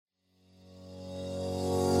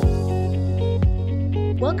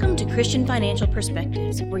Welcome to Christian Financial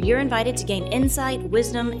Perspectives, where you're invited to gain insight,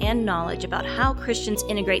 wisdom, and knowledge about how Christians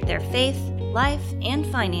integrate their faith, life, and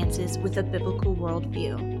finances with a biblical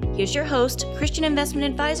worldview. Here's your host, Christian investment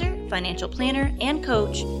advisor, financial planner, and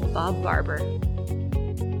coach, Bob Barber.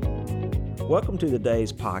 Welcome to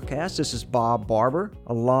today's podcast. This is Bob Barber,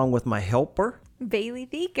 along with my helper, Bailey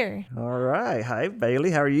Thieker. All right. Hi,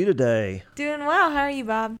 Bailey. How are you today? Doing well. How are you,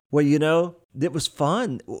 Bob? Well, you know, it was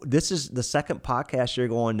fun. This is the second podcast you're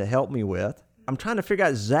going to help me with. I'm trying to figure out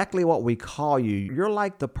exactly what we call you. You're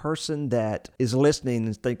like the person that is listening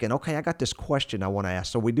and thinking, okay, I got this question I want to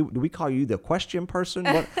ask. So do we call you the question person?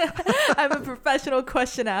 What? I'm a professional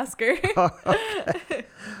question asker. Okay.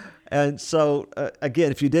 And so,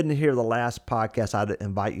 again, if you didn't hear the last podcast, I'd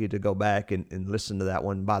invite you to go back and listen to that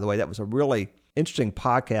one. By the way, that was a really interesting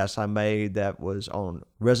podcast I made that was on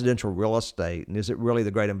residential real estate. And is it really the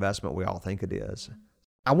great investment we all think it is?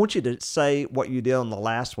 I want you to say what you did on the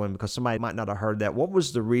last one because somebody might not have heard that. What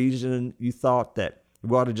was the reason you thought that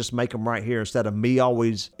we ought to just make them right here instead of me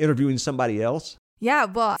always interviewing somebody else? Yeah,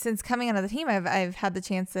 well, since coming onto the team, I've had the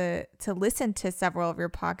chance to listen to several of your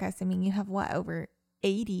podcasts. I mean, you have over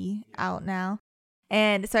 80 out now.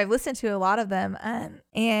 And so I've listened to a lot of them.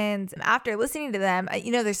 And after listening to them,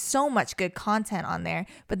 there's so much good content on there.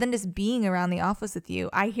 But then just being around the office with you,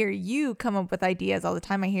 I hear you come up with ideas all the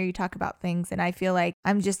time. I hear you talk about things. And I feel like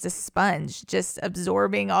I'm just a sponge, just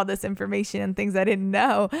absorbing all this information and things I didn't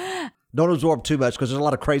know. Don't absorb too much because there's a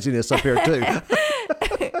lot of craziness up here too.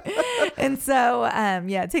 And so,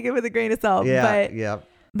 take it with a grain of salt.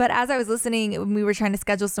 But as I was listening, when we were trying to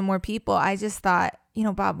schedule some more people, I just thought,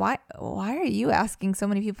 Bob, why are you asking so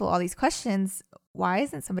many people all these questions? Why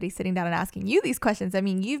isn't somebody sitting down and asking you these questions? I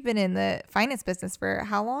mean, you've been in the finance business for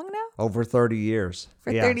how long now? Over 30 years.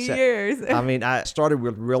 For 30 years. I mean, I started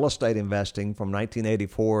with real estate investing from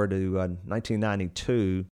 1984 to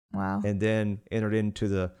 1992. Wow. And then entered into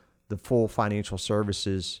the full financial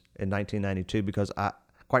services in 1992 because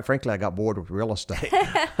quite frankly, I got bored with real estate.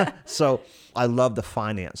 So I love the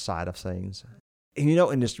finance side of things.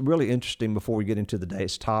 And it's really interesting before we get into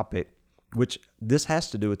today's topic, which this has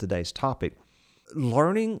to do with today's topic.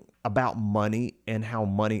 Learning about money and how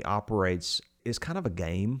money operates is kind of a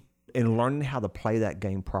game, and learning how to play that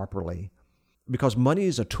game properly. Because money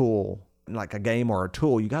is a tool, like a game or a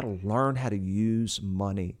tool. You got to learn how to use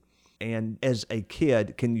money. And as a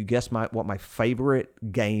kid, can you guess what my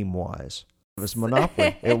favorite game was? It was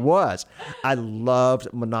Monopoly. It was. I loved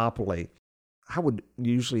Monopoly. I would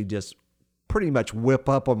usually just pretty much whip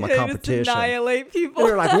up on my competition. Just annihilate people.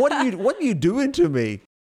 They're like, what are you doing to me?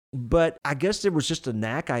 But I guess there was just a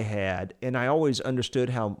knack I had, and I always understood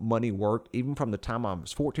how money worked, even from the time I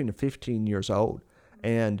was 14 to 15 years old.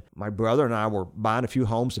 And my brother and I were buying a few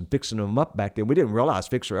homes and fixing them up back then. We didn't realize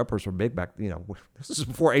fixer-uppers were big back then. This is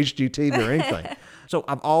before HGTV or anything. So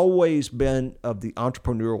I've always been of the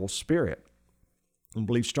entrepreneurial spirit and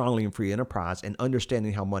believe strongly in free enterprise and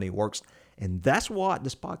understanding how money works. And that's what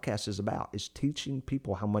this podcast is about, is teaching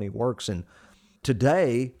people how money works. And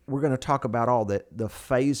today, we're going to talk about all the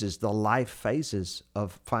phases, the life phases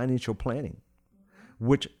of financial planning,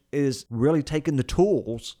 which is really taking the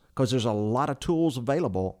tools, because there's a lot of tools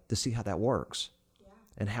available to see how that works. Yeah.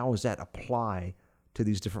 And how does that apply to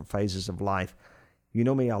these different phases of life? You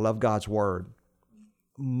know me, I love God's word.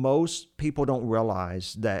 Most people don't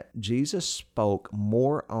realize that Jesus spoke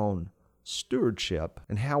more on stewardship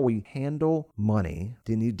and how we handle money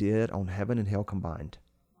than he did on heaven and hell combined.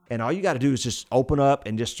 And all you got to do is just open up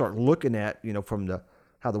and just start looking at, from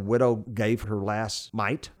how the widow gave her last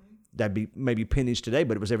mite. That'd be maybe pennies today,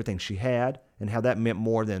 but it was everything she had, and how that meant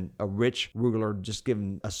more than a rich ruler just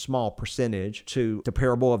giving a small percentage, to the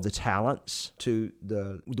parable of the talents, to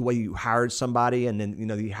the way you hired somebody, and then,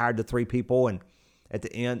 you hired the 3 people, and at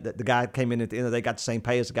the end, the guy came in at the end of the day, got the same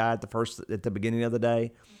pay as the guy at the beginning of the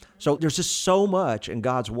day. So there's just so much in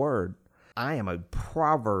God's word. I am a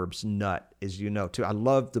Proverbs nut, as you know, too. I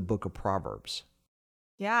love the book of Proverbs.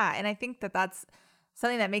 Yeah, and I think that that's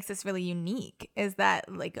something that makes us really unique, is that,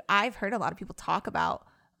 I've heard a lot of people talk about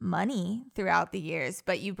money throughout the years,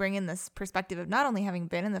 but you bring in this perspective of not only having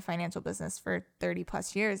been in the financial business for 30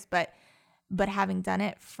 plus years, but having done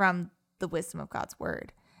it from the wisdom of God's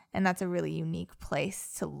word. And that's a really unique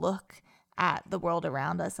place to look at the world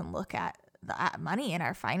around us and look at money and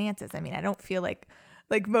our finances. I mean, I don't feel like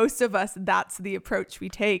most of us, that's the approach we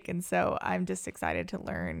take. And so I'm just excited to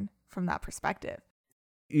learn from that perspective.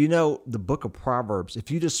 The book of Proverbs,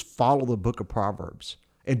 if you just follow the book of Proverbs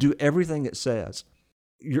and do everything it says,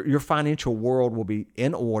 your financial world will be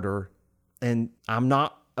in order. And I'm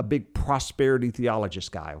not a big prosperity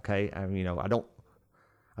theologist guy, okay?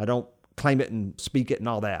 I don't claim it and speak it and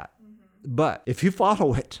all that. But if you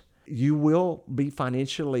follow it, you will be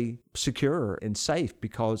financially secure and safe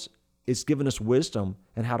because it's given us wisdom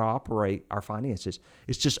and how to operate our finances.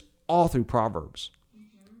 It's just all through Proverbs.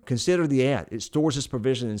 Consider the ant. It stores its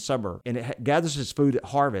provision in summer, and it gathers its food at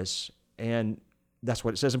harvest, and that's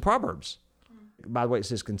what it says in Proverbs. By the way, it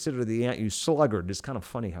says, consider the ant, you sluggard. It's kind of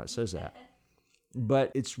funny how it says that.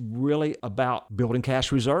 But it's really about building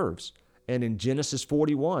cash reserves. And in Genesis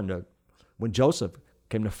 41, when Joseph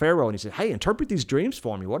came to Pharaoh and he said, hey, interpret these dreams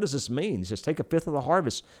for me. What does this mean? He says, take a fifth of the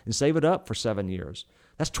harvest and save it up for 7 years.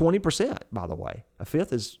 That's 20%, by the way. A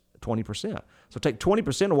fifth is 20%. So take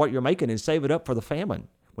 20% of what you're making and save it up for the famine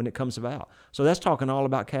when it comes about. So that's talking all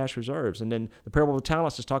about cash reserves. And then the parable of the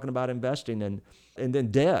talents is talking about investing and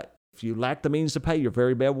then debt. If you lack the means to pay, your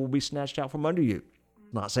very bed will be snatched out from under you.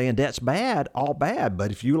 Not saying debt's bad, all bad,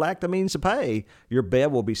 but if you lack the means to pay, your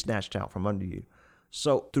bed will be snatched out from under you.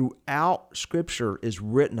 So throughout Scripture is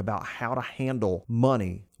written about how to handle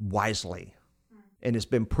money wisely. And it's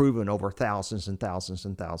been proven over thousands and thousands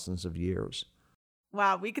and thousands of years.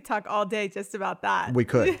 Wow, we could talk all day just about that. We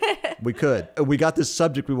could. We could. We got this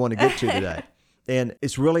subject we want to get to today. And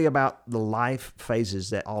it's really about the life phases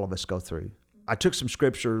that all of us go through. I took some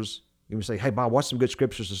scriptures. You would say, hey, Bob, what's some good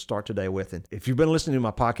scriptures to start today with? And if you've been listening to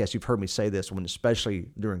my podcast, you've heard me say this, when especially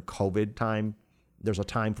during COVID time, there's a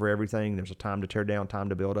time for everything. There's a time to tear down, time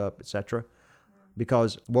to build up, etc.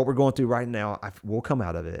 Because what we're going through right now, we'll come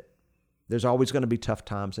out of it. There's always going to be tough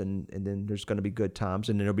times, and then there's going to be good times,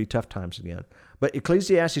 and then there'll be tough times again. But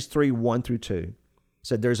Ecclesiastes 3:1-2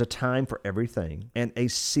 said there's a time for everything and a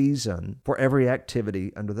season for every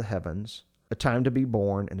activity under the heavens, a time to be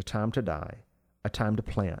born and a time to die, a time to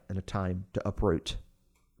plant and a time to uproot.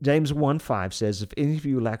 James 1:5 says, if any of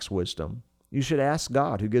you lacks wisdom, you should ask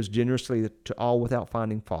God, who gives generously to all without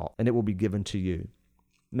finding fault, and it will be given to you.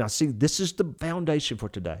 Now, see, this is the foundation for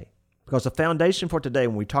today. Because the foundation for today,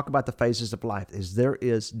 when we talk about the phases of life, is there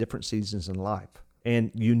is different seasons in life.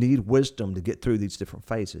 And you need wisdom to get through these different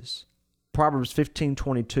phases. Proverbs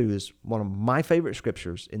 15:22 is one of my favorite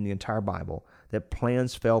scriptures in the entire Bible, that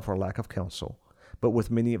plans fail for lack of counsel, but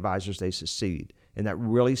with many advisors they succeed. And that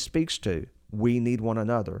really speaks to, we need one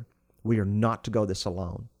another. We are not to go this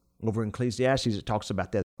alone. Over in Ecclesiastes, it talks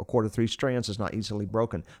about that. A cord of 3 strands is not easily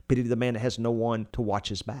broken. Pity to the man that has no one to watch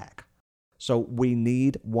his back. So we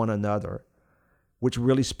need one another, which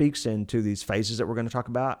really speaks into these phases that we're going to talk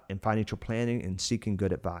about in financial planning and seeking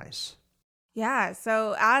good advice. Yeah.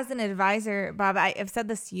 So as an advisor, Bob, I've said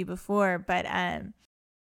this to you before, but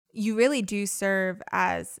you really do serve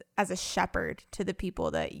as a shepherd to the people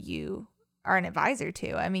that you are an advisor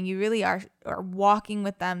to. I mean, you really are walking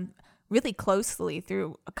with them really closely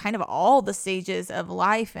through kind of all the stages of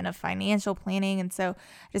life and of financial planning. And so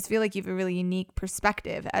I just feel like you have a really unique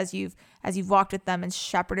perspective as you've walked with them and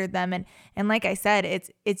shepherded them. And like I said,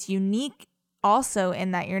 it's unique also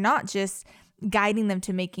in that you're not just guiding them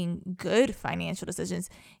to making good financial decisions.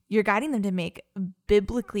 You're guiding them to make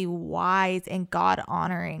biblically wise and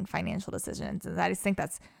God-honoring financial decisions. And I just think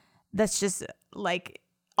that's just like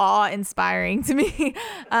awe-inspiring to me,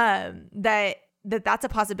 that's a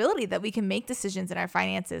possibility, that we can make decisions in our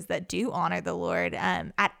finances that do honor the Lord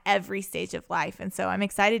at every stage of life. And so I'm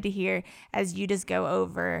excited to hear as you just go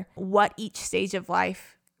over what each stage of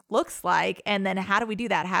life looks like, and then how do we do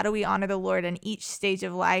that? How do we honor the Lord in each stage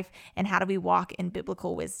of life, and how do we walk in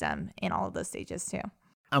biblical wisdom in all of those stages too?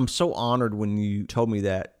 I'm so honored when you told me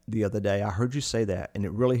that the other day. I heard you say that, and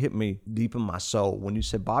it really hit me deep in my soul when you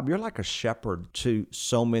said, Bob, you're like a shepherd to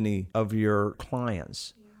so many of your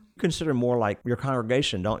clients. Consider more like your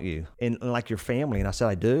congregation, don't you? And like your family. And I said,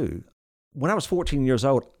 I do. When I was 14 years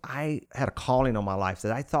old, I had a calling on my life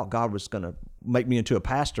that I thought God was going to make me into a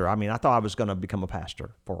pastor. I mean, I thought I was going to become a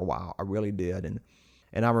pastor for a while. I really did.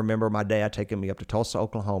 And I remember my dad taking me up to Tulsa,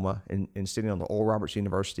 Oklahoma, and sitting on the Oral Roberts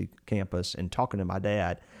University campus and talking to my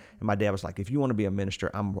dad. And my dad was like, if you want to be a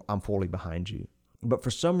minister, I'm fully behind you. But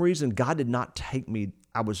for some reason, God did not take me.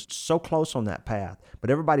 I was so close on that path.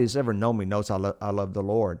 But everybody who's ever known me knows I love the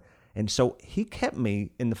Lord. And so he kept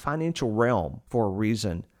me in the financial realm for a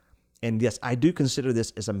reason. And yes, I do consider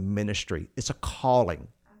this as a ministry. It's a calling.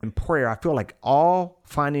 In prayer, I feel like all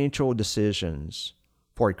financial decisions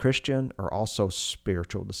for a Christian are also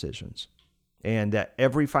spiritual decisions. And that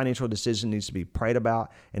every financial decision needs to be prayed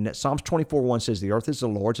about. And that Psalms 24:1 says, the earth is the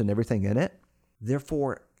Lord's and everything in it.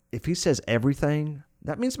 Therefore, if he says everything,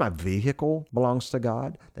 that means my vehicle belongs to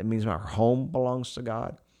God. That means my home belongs to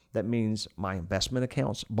God. That means my investment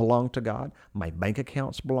accounts belong to God. My bank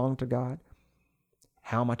accounts belong to God.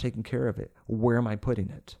 How am I taking care of it? Where am I putting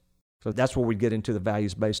it? So that's where we get into the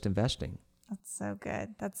values-based investing. That's so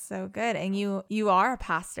good. That's so good. And you are a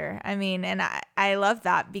pastor. I mean, and I love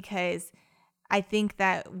that, because I think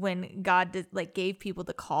that when God gave people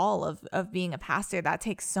the call of being a pastor, that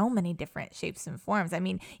takes so many different shapes and forms. I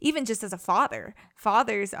mean, even just as a father,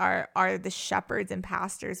 fathers are the shepherds and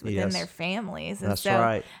pastors within their families. And that's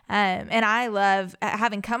right. And I love,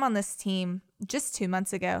 having come on this team just 2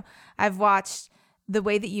 months ago, I've watched the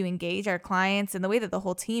way that you engage our clients and the way that the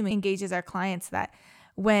whole team engages our clients, that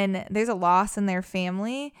when there's a loss in their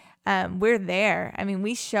family, we're there. I mean,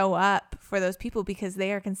 we show up for those people because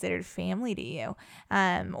they are considered family to you.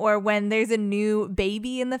 Or when there's a new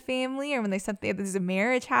baby in the family, or when there's a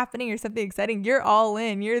marriage happening or something exciting, you're all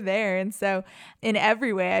in, you're there. And so in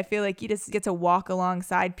every way, I feel like you just get to walk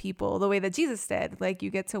alongside people the way that Jesus did. Like, you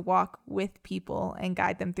get to walk with people and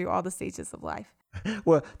guide them through all the stages of life.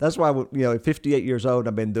 Well, that's why, at 58 years old,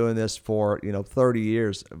 I've been doing this for, 30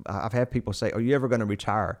 years. I've had people say, are you ever going to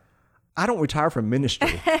retire? I don't retire from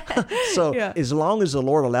ministry. So as long as the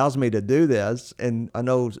Lord allows me to do this, and I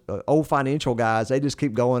know old financial guys, they just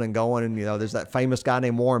keep going and going. And, there's that famous guy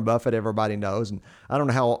named Warren Buffett, everybody knows. And I don't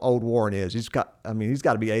know how old Warren is. He's got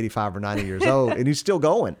to be 85 or 90 years old, and he's still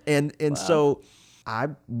going. And wow. So I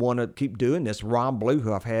want to keep doing this. Ron Blue,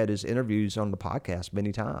 who I've had his interviews on the podcast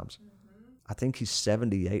many times. I think he's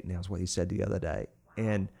 78 now is what he said the other day.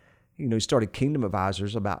 And, he started Kingdom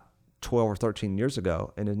Advisors about 12 or 13 years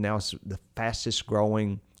ago, and is now the fastest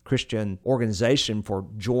growing Christian organization for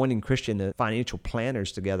joining Christian financial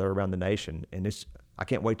planners together around the nation. And I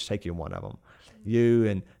can't wait to take you in one of them. You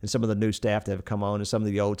and some of the new staff that have come on, and some of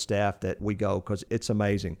the old staff that we go, because it's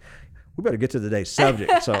amazing. We better get to today's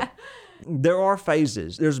subject. So there are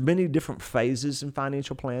phases. There's many different phases in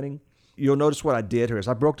financial planning. You'll notice what I did here is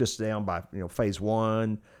I broke this down by, phase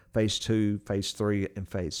 1, phase 2, phase 3, and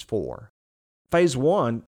phase 4. Phase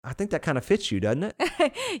 1, I think that kind of fits you, doesn't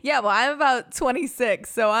it? Yeah, well, I'm about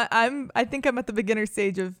 26, so I think I'm at the beginner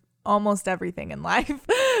stage of almost everything in life.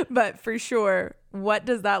 But for sure, what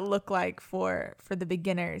does that look like for the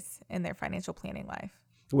beginners in their financial planning life?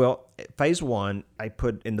 Well, phase 1, I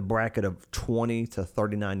put in the bracket of 20 to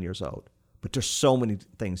 39 years old. But there's so many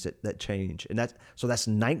things that change. And that's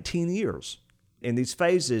 19 years. In these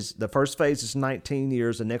phases, the first phase is 19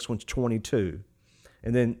 years, the next one's 22.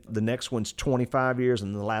 And then the next one's 25 years,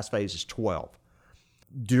 and the last phase is 12.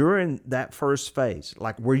 During that first phase,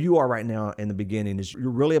 like where you are right now in the beginning, is you're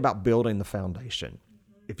really about building the foundation.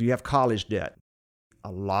 If you have college debt,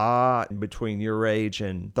 a lot between your age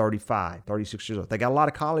and 35, 36 years old, they got a lot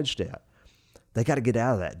of college debt. They got to get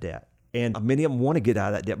out of that debt. And many of them want to get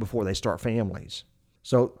out of that debt before they start families.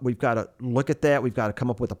 So we've got to look at that. We've got to come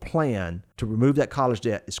up with a plan to remove that college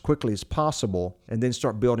debt as quickly as possible, and then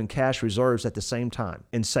start building cash reserves at the same time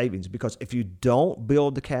and savings. Because if you don't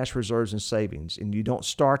build the cash reserves and savings, and you don't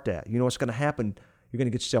start that, you know what's going to happen? You're going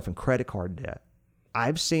to get yourself in credit card debt.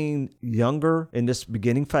 I've seen younger in this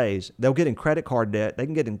beginning phase, they'll get in credit card debt. They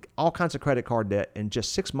can get in all kinds of credit card debt in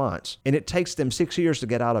just 6 months, and it takes them 6 years to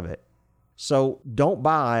get out of it. So don't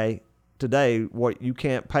buy today what you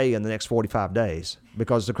can't pay in the next 45 days,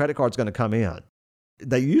 because the credit card's going to come in.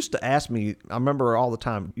 They used to ask me, I remember all the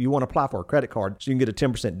time, you want to apply for a credit card so you can get a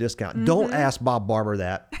 10% discount. Mm-hmm. Don't ask Bob Barber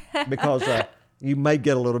that, because you may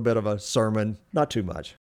get a little bit of a sermon, not too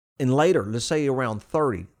much. And later, let's say around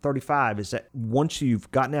 30, 35, is that once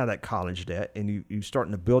you've gotten out of that college debt and you're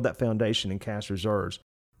starting to build that foundation in cash reserves,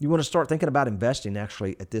 you want to start thinking about investing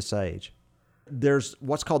actually at this age. There's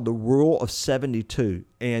what's called the rule of 72.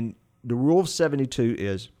 And the rule of 72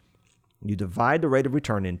 is you divide the rate of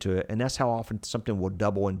return into it, and that's how often something will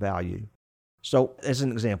double in value. So as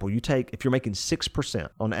an example, if you're making 6%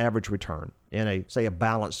 on average return in a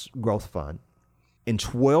balanced growth fund, in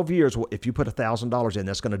 12 years, if you put $1,000 in,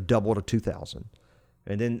 that's going to double to $2,000.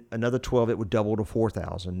 And then another 12, it would double to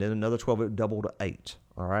 $4,000. Then another 12, it would double to $8,000.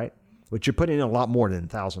 All right? But you're putting in a lot more than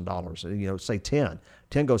 $1,000. Say 10.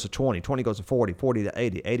 10 goes to 20. 20 goes to 40. 40 to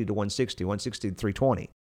 80. 80 to 160. 160 to 320.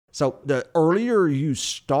 So the earlier you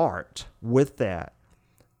start with that,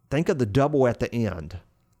 think of the double at the end.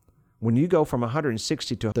 When you go from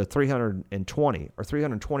 160 to 320, or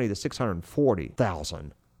 320 to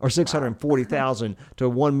 640,000, or 640,000 to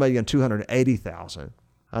 1,280,000.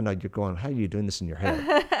 I know you're going, how are you doing this in your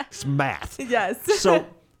head? It's math. Yes.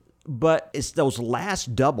 But it's those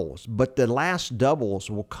last doubles. But the last doubles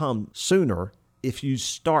will come sooner if you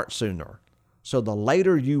start sooner. So the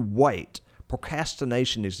later you wait,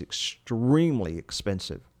 procrastination is extremely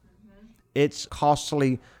expensive. Mm-hmm. It's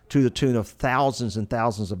costly to the tune of thousands and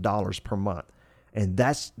thousands of dollars per month. And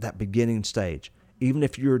that's that beginning stage. Even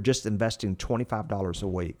if you're just investing $25 a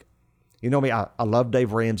week. You know me, I love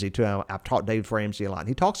Dave Ramsey too. I've taught Dave Ramsey a lot. And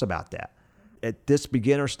he talks about that. at this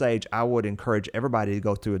beginner stage, I would encourage everybody to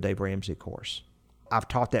go through a Dave Ramsey course. I've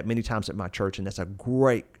taught that many times at my church, and that's a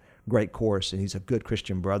great course, and he's a good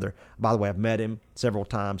Christian brother. By the way, I've met him several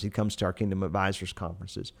times. He comes to our Kingdom Advisors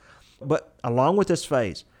conferences. But along with this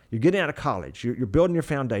phase, you're getting out of college, you're building your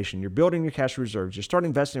foundation, you're building your cash reserves, you're starting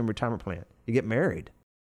investing in a retirement plan, you get married.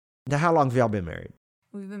 Now, how long have y'all been married?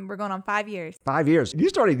 We're going on 5 years. 5 years. You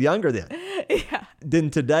started younger then. Yeah. Than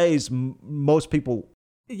today's most people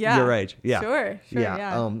your age. Yeah. Sure.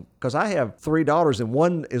 Yeah. Because I have 3 daughters and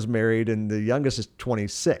one is married and the youngest is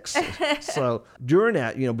 26. So during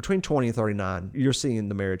that, between 20 and 39, you're seeing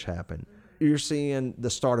the marriage happen. You're seeing the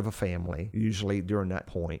start of a family, usually during that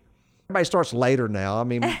point. Everybody starts later now. I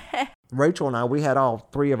mean, Rachel and I, we had all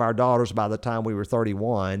 3 of our daughters by the time we were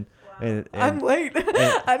 31. Wow. And I'm late.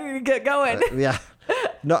 I need to get going. Yeah.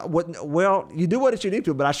 No, well, you do what you need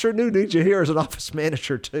to, but I sure do need you here as an office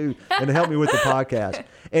manager too, and to help me with the podcast.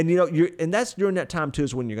 And and that's during that time too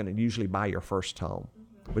is when you're going to usually buy your first home,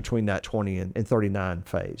 between that 20 and 39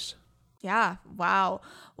 phase. Yeah. Wow.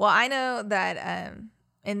 Well, I know that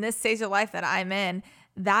in this stage of life that I'm in,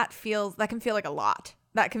 that can feel like a lot.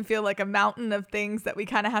 That can feel like a mountain of things that we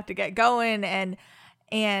kind of have to get going, and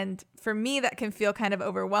for me, that can feel kind of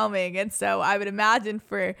overwhelming. And so I would imagine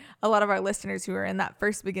for a lot of our listeners who are in that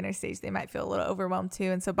first beginner stage, they might feel a little overwhelmed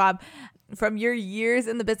too. And so, Bob, from your years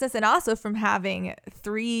in the business and also from having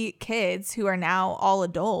 3 kids who are now all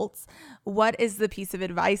adults, what is the piece of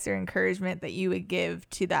advice or encouragement that you would give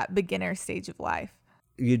to that beginner stage of life?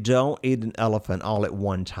 You don't eat an elephant all at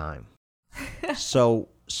one time. So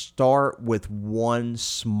start with one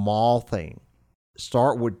small thing.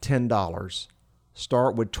 Start with $10.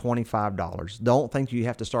 Start with $25. Don't think you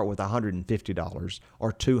have to start with $150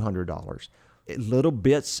 or $200. Little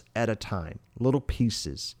bits at a time, little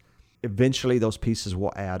pieces. Eventually, those pieces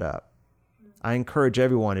will add up. I encourage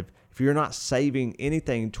everyone, if you're not saving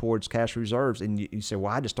anything towards cash reserves and you say,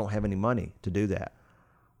 well, I just don't have any money to do that.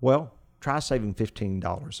 Well, try saving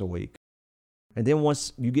 $15 a week. And then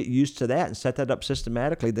once you get used to that and set that up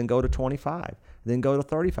systematically, then go to 25, then go to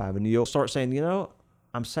 35. And you'll start saying,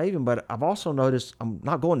 I'm saving, but I've also noticed I'm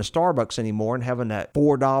not going to Starbucks anymore and having that $4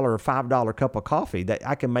 or $5 cup of coffee that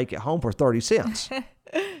I can make at home for 30 cents. Sure.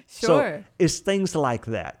 So it's things like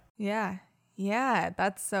that. Yeah. Yeah.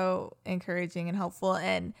 That's so encouraging and helpful.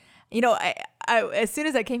 And, I as soon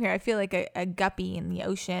as I came here, I feel like a guppy in the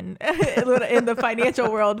ocean in the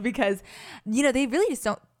financial world because, they really just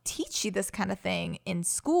don't teach you this kind of thing in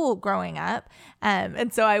school growing up.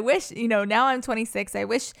 And so I wish, now I'm 26, I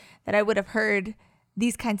wish that I would have heard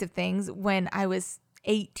these kinds of things when I was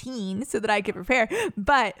 18 so that I could prepare.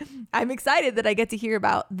 But I'm excited that I get to hear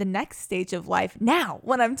about the next stage of life now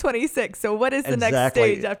when I'm 26. So what is the next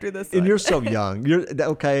stage after this one? And you're so young. You're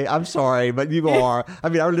okay. I'm sorry, but you are. I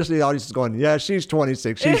mean, our listening audience is going, yeah, she's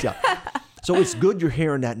 26. She's young. So it's good you're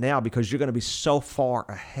hearing that now because you're going to be so far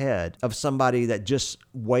ahead of somebody that just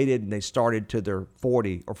waited and they started to their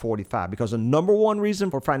 40 or 45. Because the number one reason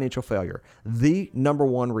for financial failure, the number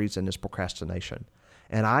one reason is procrastination.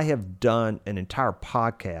 And I have done an entire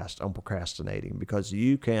podcast on procrastinating because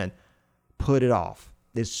you can put it off.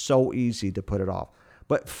 It's so easy to put it off.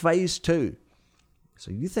 But phase 2.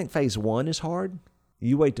 So you think phase 1 is hard?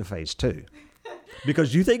 You wait to phase 2.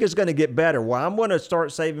 Because you think it's going to get better. Well, I'm going to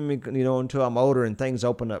start saving, until I'm older and things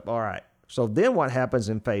open up. All right. So then what happens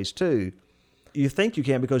in phase 2? You think you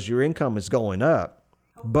can because your income is going up.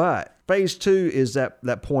 But phase 2 is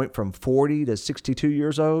that point from 40 to 62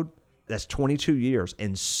 years old. That's 22 years.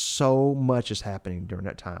 And so much is happening during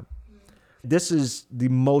that time. This is the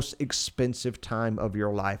most expensive time of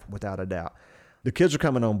your life, without a doubt. The kids are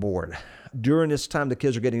coming on board. During this time, the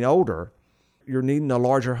kids are getting older. You're needing a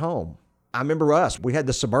larger home. I remember we had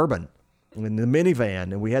the Suburban and the minivan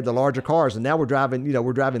and we had the larger cars and now we're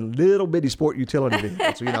driving little bitty sport utility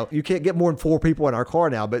vehicles. You can't get more than 4 people in our car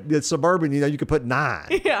now, but the Suburban, you could put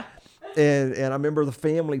 9. Yeah. And I remember the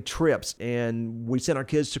family trips and we sent our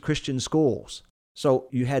kids to Christian schools. So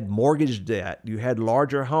you had mortgage debt, you had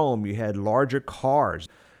larger home, you had larger cars.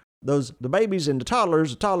 The babies and the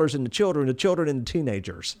toddlers and the children and the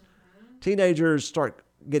teenagers. Mm-hmm. Teenagers start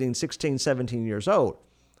getting 16, 17 years old.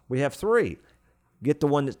 We have 3. Get the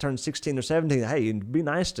one that turns 16 or 17. Hey, it'd be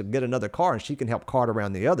nice to get another car and she can help cart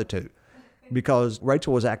around the other 2 because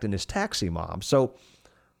Rachel was acting as taxi mom. So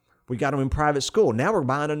we got them in private school. Now we're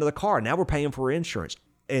buying another car. Now we're paying for insurance.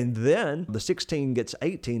 And then the 16 gets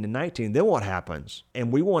 18 and 19. Then what happens?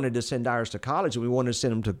 And we wanted to send ours to college and we wanted to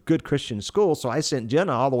send them to good Christian schools. So I sent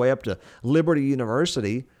Jenna all the way up to Liberty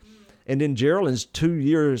University. And then Geraldine's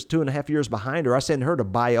 2.5 years behind her. I sent her to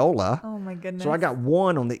Biola. Oh my goodness. So I got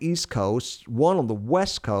one on the East Coast, one on the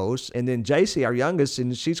West Coast, and then JC, our youngest,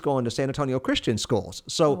 and she's going to San Antonio Christian Schools.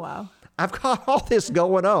 So wow. I've got all this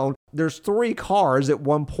going on. There's 3 cars at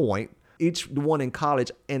one point, each one in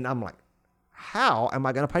college, and I'm like, how am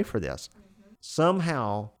I going to pay for this?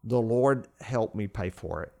 Somehow the Lord helped me pay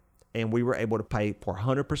for it. And we were able to pay for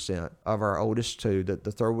 100% of our oldest 2. The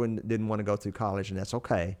third one didn't want to go through college, and that's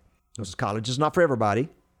okay. Because college is not for everybody.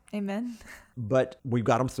 Amen. But we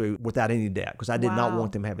got them through without any debt, because I did not Wow.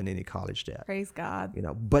 want them having any college debt. Praise God.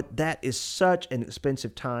 But that is such an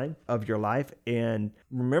expensive time of your life. And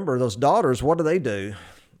remember, those daughters, what do?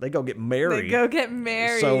 They go get married. They go get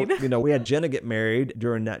married. So, we had Jenna get married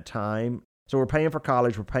during that time. So we're paying for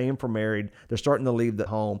college, we're paying for married. They're starting to leave the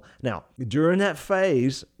home. Now, during that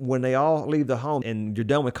phase, when they all leave the home and you're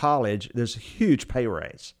done with college, there's a huge pay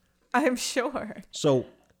raise. I'm sure. So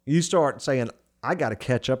you start saying, I got to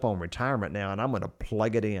catch up on retirement now, and I'm going to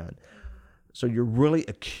plug it in. So you're really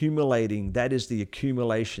accumulating. That is the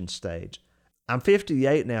accumulation stage. I'm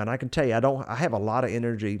 58 now, and I can tell you, I have a lot of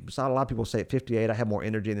energy. It's not a lot of people say at 58, I have more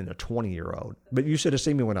energy than a 20-year-old. But you should have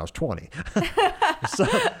seen me when I was 20. So,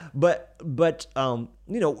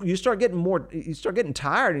 you start getting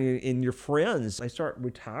tired, and your friends, they start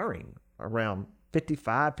retiring around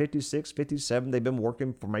 55, 56, 57. They've been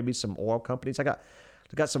working for maybe some oil companies. I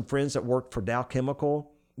got some friends that worked for Dow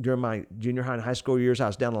Chemical during my junior high and high school years. I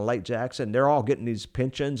was down in Lake Jackson. They're all getting these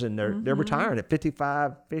pensions, and they're retiring at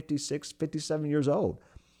 55, 56, 57 years old.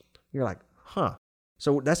 You're like, huh.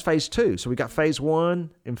 So that's phase 2. So we got phase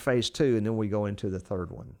 1 and phase 2, and then we go into the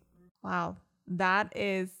third one. Wow. That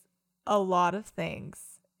is a lot of things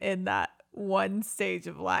in that one stage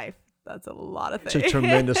of life. That's a lot of things. It's a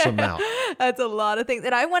tremendous amount. That's a lot of things.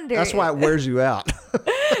 And I wonder. That's why it wears you out.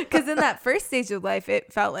 Because in that first stage of life,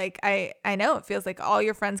 it felt like, I know it feels like all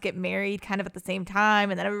your friends get married kind of at the same time,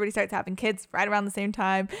 and then everybody starts having kids right around the same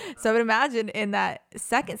time. So I would imagine in that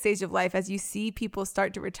second stage of life, as you see people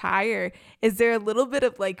start to retire, is there a little bit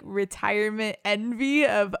of like retirement envy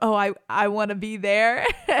of, oh, I want to be there?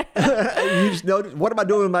 You just notice, what am I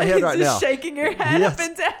doing in my head right now? Just shaking your head up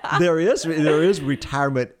and down. There is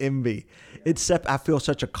retirement envy. I feel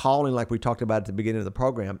such a calling, like we talked about at the beginning of the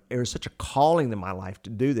program. There is such a calling in my life to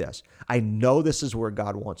do this. I know this is where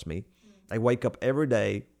God wants me. I wake up every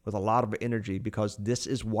day with a lot of energy because this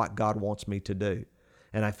is what God wants me to do.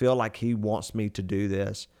 And I feel like he wants me to do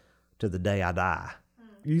this to the day I die.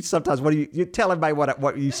 You sometimes, you tell everybody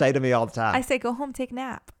what you say to me all the time. I say, go home, take a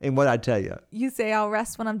nap. And what I tell you? You say, I'll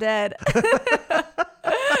rest when I'm dead.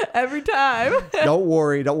 Every time. Don't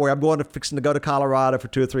worry. I'm fixing to go to Colorado for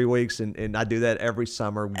 2 or 3 weeks, and I do that every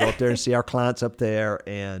summer. We go up there and see our clients up there,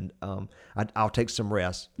 and I'll take some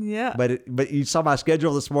rest. Yeah. But you saw my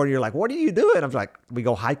schedule this morning. You're like, what are you doing? I'm like, we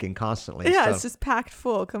go hiking constantly. Yeah, so. It's just packed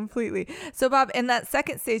full completely. So Bob, in that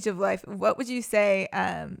second stage of life, what would you say,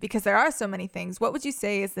 because there are so many things, what would you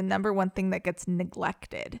say is the number one thing that gets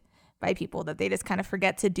neglected by people, that they just kind of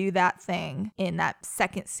forget to do that thing in that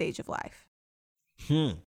second stage of life?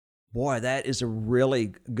 Boy, that is a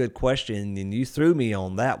really good question, and you threw me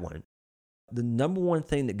on that one. The number one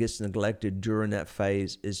thing that gets neglected during that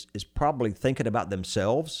phase is probably thinking about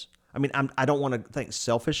themselves. I mean, I don't want to think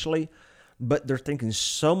selfishly, but they're thinking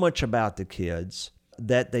so much about the kids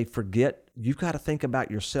that they forget you've got to think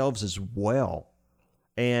about yourselves as well,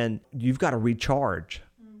 and you've got to recharge.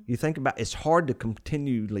 You think about, it's hard to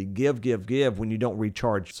continually give when you don't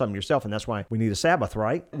recharge some yourself, and that's why we need a Sabbath,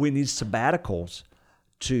 right? We need sabbaticals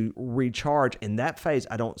to recharge. In that phase,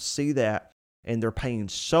 I don't see that, and they're paying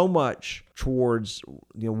so much towards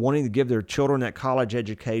wanting to give their children that college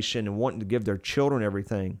education and wanting to give their children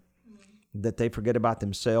everything that they forget about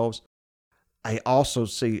themselves. I also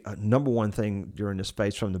see a number one thing during this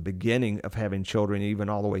phase from the beginning of having children, even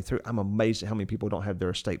all the way through. I'm amazed at how many people don't have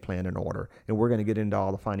their estate plan in order, and we're going to get into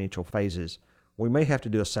all the financial phases. We may have to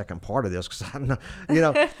do a second part of this because I'm not,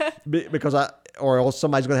 or else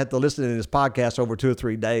somebody's going to have to listen to this podcast over 2 or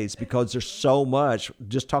 3 days, because there's so much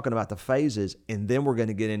just talking about the phases. And then we're going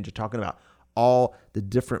to get into talking about all the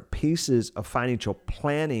different pieces of financial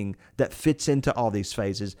planning that fits into all these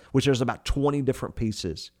phases, which there's about 20 different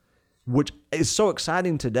pieces, which is so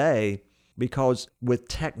exciting today because with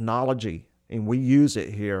technology, and we use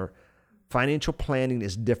it here, financial planning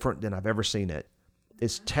is different than I've ever seen it.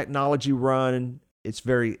 It's technology run. It's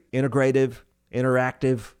very integrative,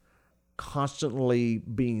 interactive, constantly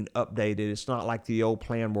being updated. It's not like the old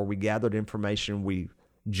plan where we gathered information, we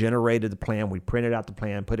generated the plan, we printed out the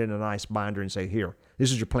plan, put it in a nice binder and say, here,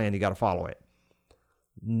 this is your plan, you got to follow it.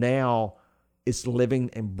 Now it's living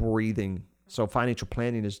and breathing. So financial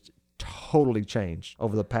planning is totally changed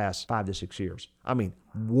over the past 5 to 6 years. I mean,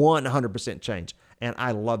 100% change. And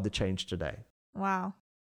I love the change today. Wow.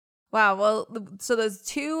 Well, so those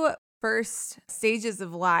two first stages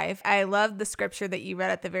of life, I love the scripture that you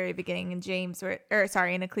read at the very beginning in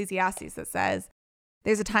in Ecclesiastes that says,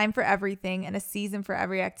 there's a time for everything and a season for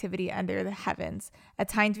every activity under the heavens, a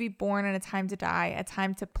time to be born and a time to die, a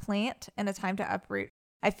time to plant and a time to uproot.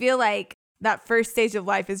 I feel like that first stage of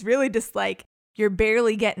life is really just like you're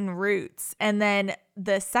barely getting roots. And then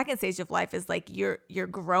the second stage of life is like you're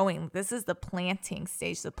growing. This is the planting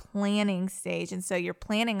stage, the planning stage. And so you're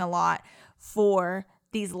planning a lot for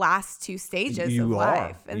these last two stages of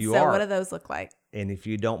life. And so what do those look like? And if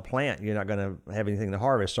you don't plant, you're not going to have anything to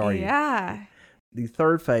harvest, are you? Yeah. The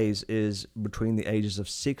third phase is between the ages of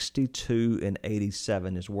 62 and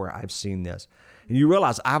 87 is where I've seen this. And you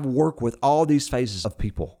realize I've worked with all these phases of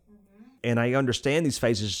people. And I understand these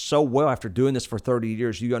phases so well after doing this for 30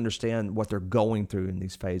 years. You understand what they're going through in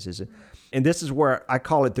these phases. And this is where I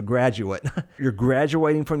call it the graduate. You're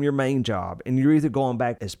graduating from your main job, and you're either going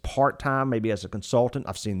back as part-time, maybe as a consultant.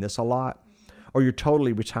 I've seen this a lot. Or you're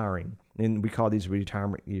totally retiring. And we call these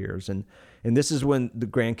retirement years. And this is when the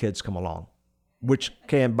grandkids come along, which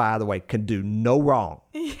by the way, can do no wrong.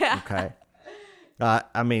 Yeah. Okay.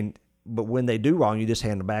 But when they do wrong, you just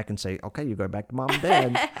hand them back and say, okay, you go back to mom and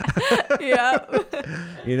dad. Yeah.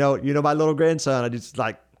 You know, my little grandson, I just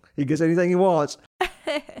he gets anything he wants.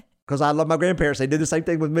 Because I love my grandparents. They did the same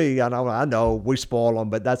thing with me. I know we spoil them,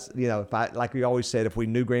 but that's, like we always said, if we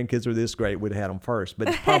knew grandkids were this great, we'd have had them first. But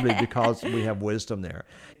it's probably because we have wisdom there.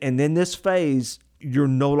 And then this phase, you're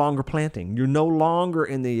no longer planting. You're no longer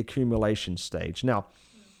in the accumulation stage. Now,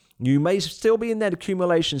 you may still be in that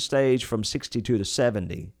accumulation stage from 62 to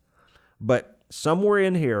 70, but somewhere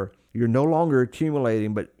in here, you're no longer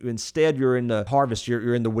accumulating, but instead you're in the harvest.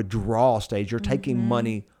 You're in the withdrawal stage. You're taking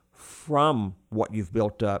money from what you've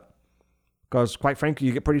built up because, quite frankly,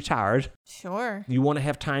 you get pretty tired. Sure. You want to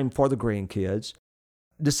have time for the grandkids.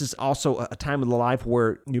 This is also a time of the life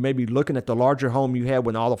where you may be looking at the larger home you had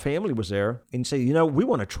when all the family was there and say, we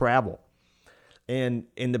want to travel. And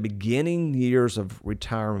in the beginning years of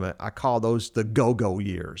retirement, I call those the go-go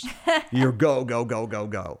years. You're go, go, go, go,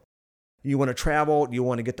 go. You want to travel. You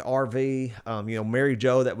want to get the RV. Mary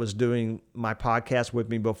Jo that was doing my podcast with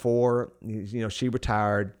me before, she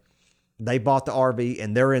retired. They bought the RV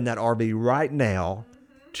and they're in that RV right now.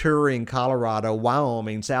 Touring Colorado,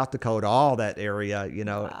 Wyoming, South Dakota, all that area,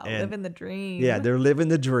 Wow, and living the dream. Yeah, they're living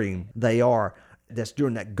the dream. They are. That's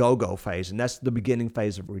during that go-go phase, and that's the beginning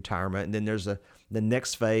phase of retirement. And then there's the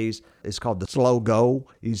next phase. It's called the slow go.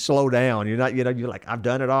 You slow down. You're not, you're like, I've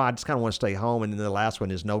done it all. I just kind of want to stay home. And then the last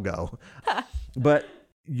one is no go. But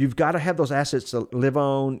you've got to have those assets to live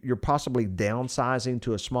on. You're possibly downsizing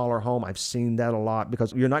to a smaller home. I've seen that a lot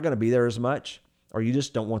because you're not going to be there as much, or you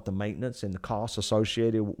just don't want the maintenance and the costs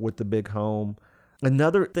associated with the big home.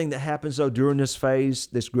 Another thing that happens, though, during this phase,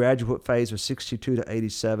 this graduate phase of 62 to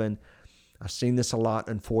 87, I've seen this a lot,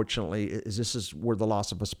 unfortunately, is this is where the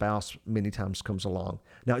loss of a spouse many times comes along.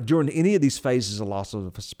 Now, during any of these phases, the loss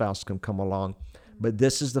of a spouse can come along, but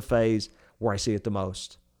this is the phase where I see it the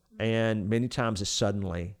most. And many times it's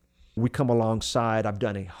suddenly. We come alongside. I've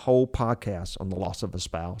done a whole podcast on the loss of a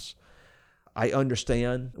spouse. I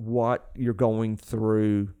understand what you're going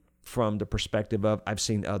through from the perspective of I've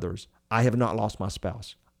seen others. I have not lost my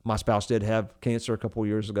spouse. My spouse did have cancer a couple of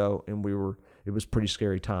years ago, and it was a pretty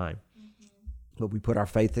scary time. But we put our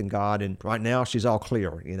faith in God, and right now she's all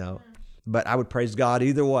clear, But I would praise God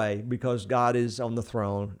either way because God is on the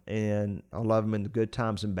throne, and I love him in the good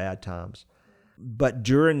times and bad times. But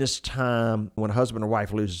during this time, when a husband or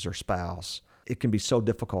wife loses their spouse, it can be so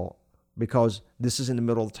difficult because this is in the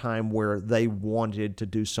middle of the time where they wanted to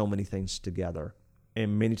do so many things together.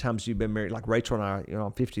 And many times you've been married, like Rachel and I,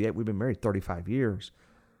 I'm 58, we've been married 35 years.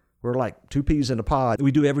 We're like two peas in a pod.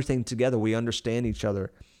 We do everything together. We understand each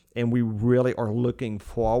other. And we really are looking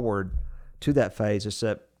forward to that phase,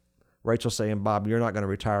 except Rachel saying, Bob, you're not going to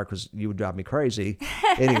retire because you would drive me crazy.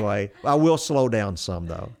 Anyway, I will slow down some,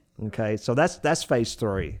 though. Okay, so that's phase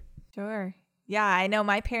 3. Sure. Yeah, I know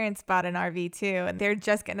my parents bought an RV, too, and they're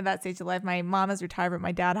just getting to that stage of life. My mom is retired, but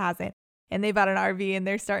my dad hasn't. And they bought an RV, and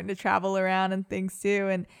they're starting to travel around and things, too.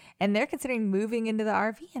 And they're considering moving into the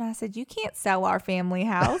RV. And I said, you can't sell our family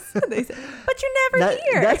house. They said, but you're never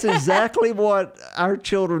here. That's exactly what our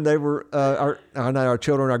children, our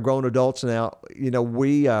children are grown adults now.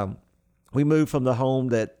 We moved from the home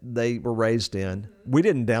that they were raised in. We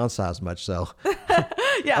didn't downsize much, though.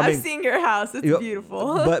 Yeah, I've seen your house. It's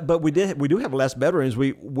beautiful. But we do have less bedrooms.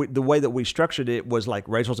 We the way that we structured it was like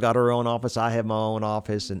Rachel's got her own office, I have my own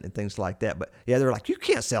office, and things like that. But yeah, they're like, you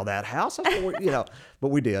can't sell that house. I thought, but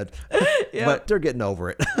we did. Yep. But they're getting over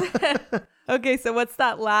it. Okay, so what's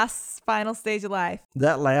that last final stage of life?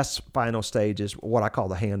 That last final stage is what I call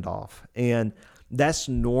the handoff. And that's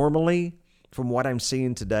normally, from what I'm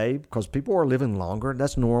seeing today, because people are living longer,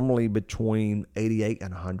 that's normally between 88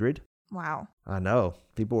 and 100. Wow. I know.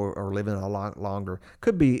 People are living a lot longer.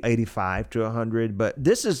 Could be 85 to 100, but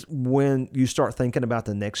this is when you start thinking about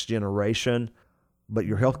the next generation. But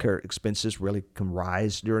your healthcare expenses really can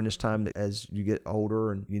rise during this time as you get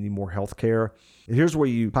older and you need more healthcare. Here's where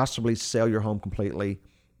you possibly sell your home completely.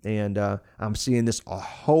 And I'm seeing this a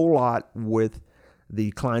whole lot with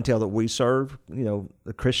the clientele that we serve,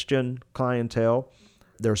 the Christian clientele.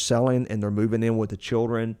 They're selling and they're moving in with the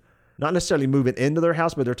children. Not necessarily moving into their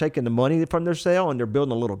house, but they're taking the money from their sale and they're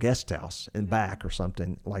building a little guest house in back or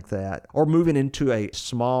something like that. Or moving into a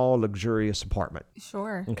small, luxurious apartment.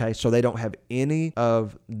 Sure. Okay, so they don't have any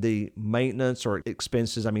of the maintenance or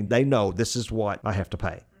expenses. I mean, they know this is what I have to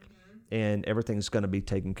pay. And everything's going to be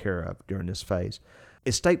taken care of during this phase.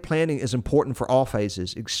 Estate planning is important for all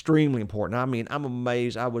phases, extremely important. I mean, I'm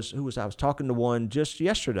amazed. I was talking to one just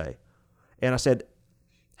yesterday, and I said,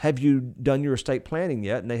 have you done your estate planning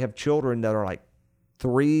yet? And they have children that are like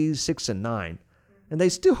 3, 6, and 9. And they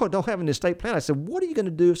still don't have an estate plan. I said, what are you going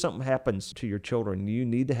to do if something happens to your children? You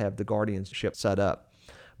need to have the guardianship set up.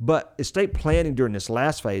 But estate planning during this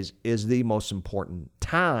last phase is the most important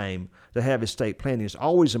time to have estate planning. It's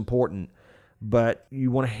always important, but you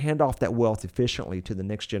want to hand off that wealth efficiently to the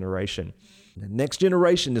next generation. The next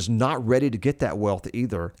generation is not ready to get that wealth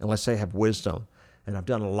either unless they have wisdom. And I've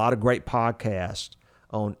done a lot of great podcasts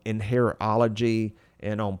on inheritology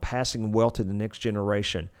and on passing wealth to the next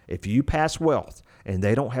generation. If you pass wealth and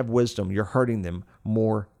they don't have wisdom, you're hurting them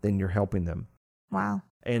more than you're helping them. Wow.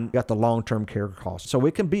 And you got the long-term care costs. So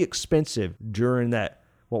it can be expensive during that,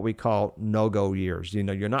 what we call no-go years.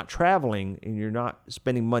 You're not traveling and you're not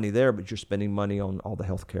spending money there, but you're spending money on all the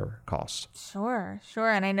healthcare costs. Sure.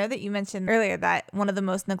 And I know that you mentioned earlier that one of the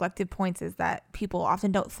most neglected points is that people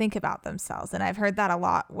often don't think about themselves. And I've heard that a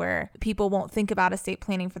lot, where people won't think about estate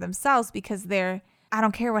planning for themselves because I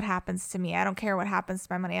don't care what happens to me. I don't care what happens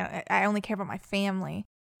to my money. I only care about my family.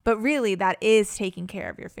 But really, that is taking care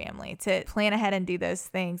of your family. To plan ahead and do those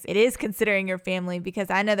things, it is considering your family, because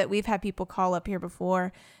I know that we've had people call up here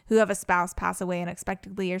before who have a spouse pass away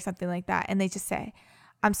unexpectedly or something like that. And they just say,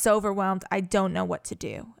 I'm so overwhelmed. I don't know what to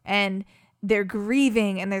do. And they're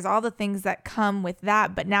grieving, and there's all the things that come with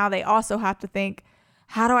that. But now they also have to think,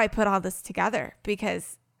 how do I put all this together?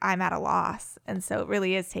 Because I'm at a loss. And so it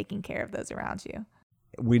really is taking care of those around you.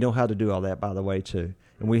 We know how to do all that, by the way, too.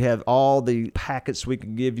 And we have all the packets we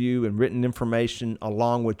can give you and written information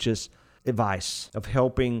along with just advice of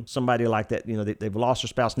helping somebody like that. They've lost their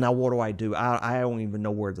spouse. Now, what do I do? I don't even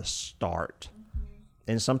know where to start.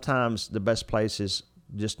 And sometimes the best place is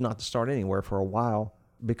just not to start anywhere for a while,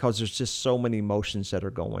 because there's just so many emotions that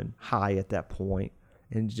are going high at that point,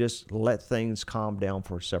 and just let things calm down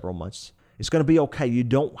for several months. It's going to be okay. You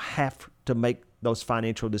don't have to make those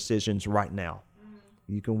financial decisions right now.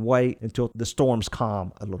 You can wait until the storms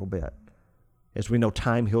calm a little bit. As we know,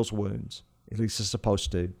 time heals wounds. At least it's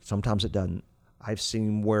supposed to. Sometimes it doesn't. I've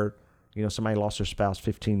seen where, somebody lost their spouse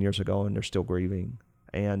 15 years ago and they're still grieving.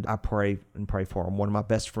 And I pray for them. One of my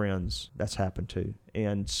best friends, that's happened to.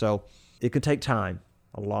 And so it can take time,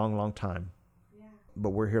 a long, long time. Yeah. But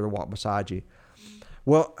we're here to walk beside you.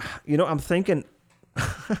 Well, I'm thinking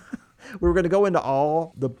we're going to go into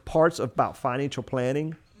all the parts about financial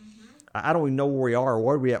planning. I don't even know where we are.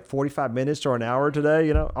 What are we at, 45 minutes or an hour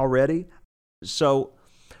today, already? So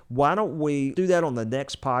why don't we do that on the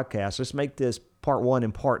next podcast? Let's make this part 1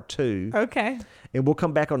 and part 2. Okay. And we'll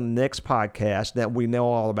come back on the next podcast that we know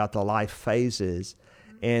all about the life phases.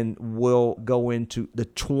 And we'll go into the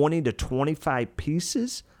 20 to 25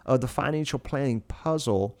 pieces of the financial planning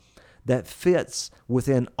puzzle that fits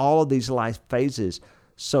within all of these life phases,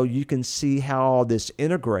 so you can see how all this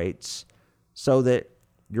integrates, so that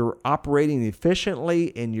you're operating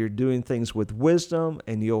efficiently and you're doing things with wisdom,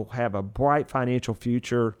 and you'll have a bright financial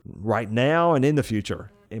future right now and in the future,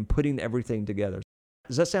 and putting everything together.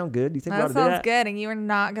 Does that sound good? Do you think that we ought to do that? Sounds good. And you are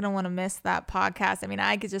not going to want to miss that podcast. I mean,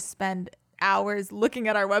 I could just spend hours looking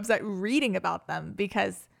at our website, reading about them,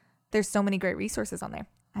 because there's so many great resources on there.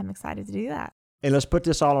 I'm excited to do that. And let's put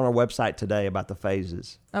this all on our website today about the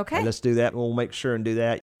phases. Okay. And let's do that. We'll make sure and do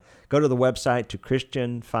that. Go to the website, to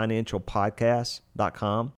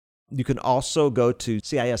christianfinancialpodcast.com. You can also go to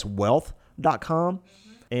ciswealth.com.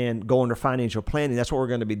 and go under financial planning. That's what we're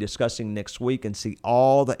going to be discussing next week and see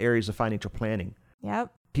all the areas of financial planning.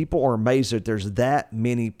 Yep. People are amazed that there's that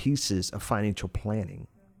many pieces of financial planning.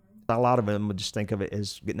 A lot of them would just think of it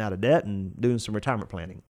as getting out of debt and doing some retirement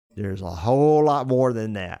planning. There's a whole lot more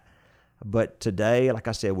than that. But today, like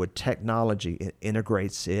I said, with technology, it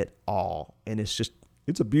integrates it all. And it's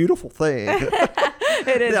a beautiful thing.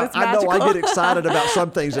 It is. Now, It's I know magical. I get excited about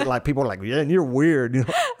some things that like people are like, yeah, and you're weird. You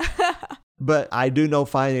know? But I do know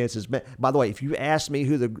finances. By the way, if you ask me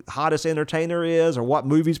who the hottest entertainer is or what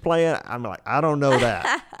movie's playing, I'm like, I don't know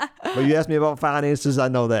that. But you ask me about finances, I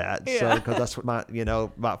know that. Yeah. So because that's what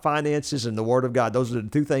about finances and the Word of God. Those are the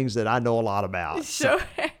two things that I know a lot about. Sure.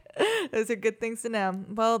 Those are good things to know.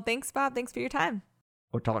 Well, thanks, Bob. Thanks for your time.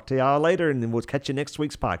 We'll talk to y'all later, and then we'll catch you next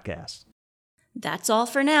week's podcast. That's all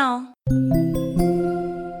for now.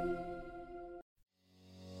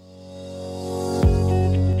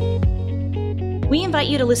 We invite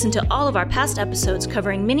you to listen to all of our past episodes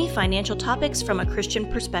covering many financial topics from a Christian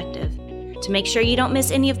perspective. To make sure you don't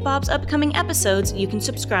miss any of Bob's upcoming episodes, you can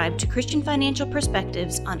subscribe to Christian Financial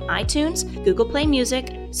Perspectives on iTunes, Google Play Music,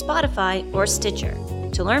 Spotify, or Stitcher.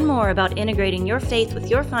 To learn more about integrating your faith with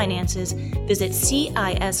your finances, visit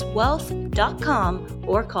CISwealth.com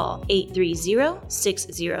or call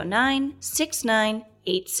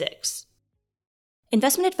 830-609-6986.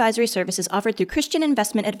 Investment advisory services offered through Christian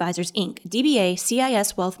Investment Advisors, Inc., DBA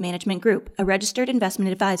CIS Wealth Management Group, a registered investment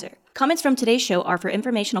advisor. Comments from today's show are for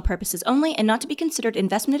informational purposes only and not to be considered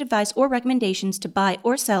investment advice or recommendations to buy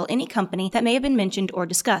or sell any company that may have been mentioned or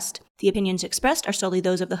discussed. The opinions expressed are solely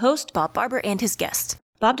those of the host, Bob Barber, and his guests.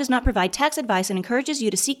 Bob does not provide tax advice and encourages you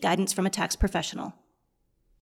to seek guidance from a tax professional.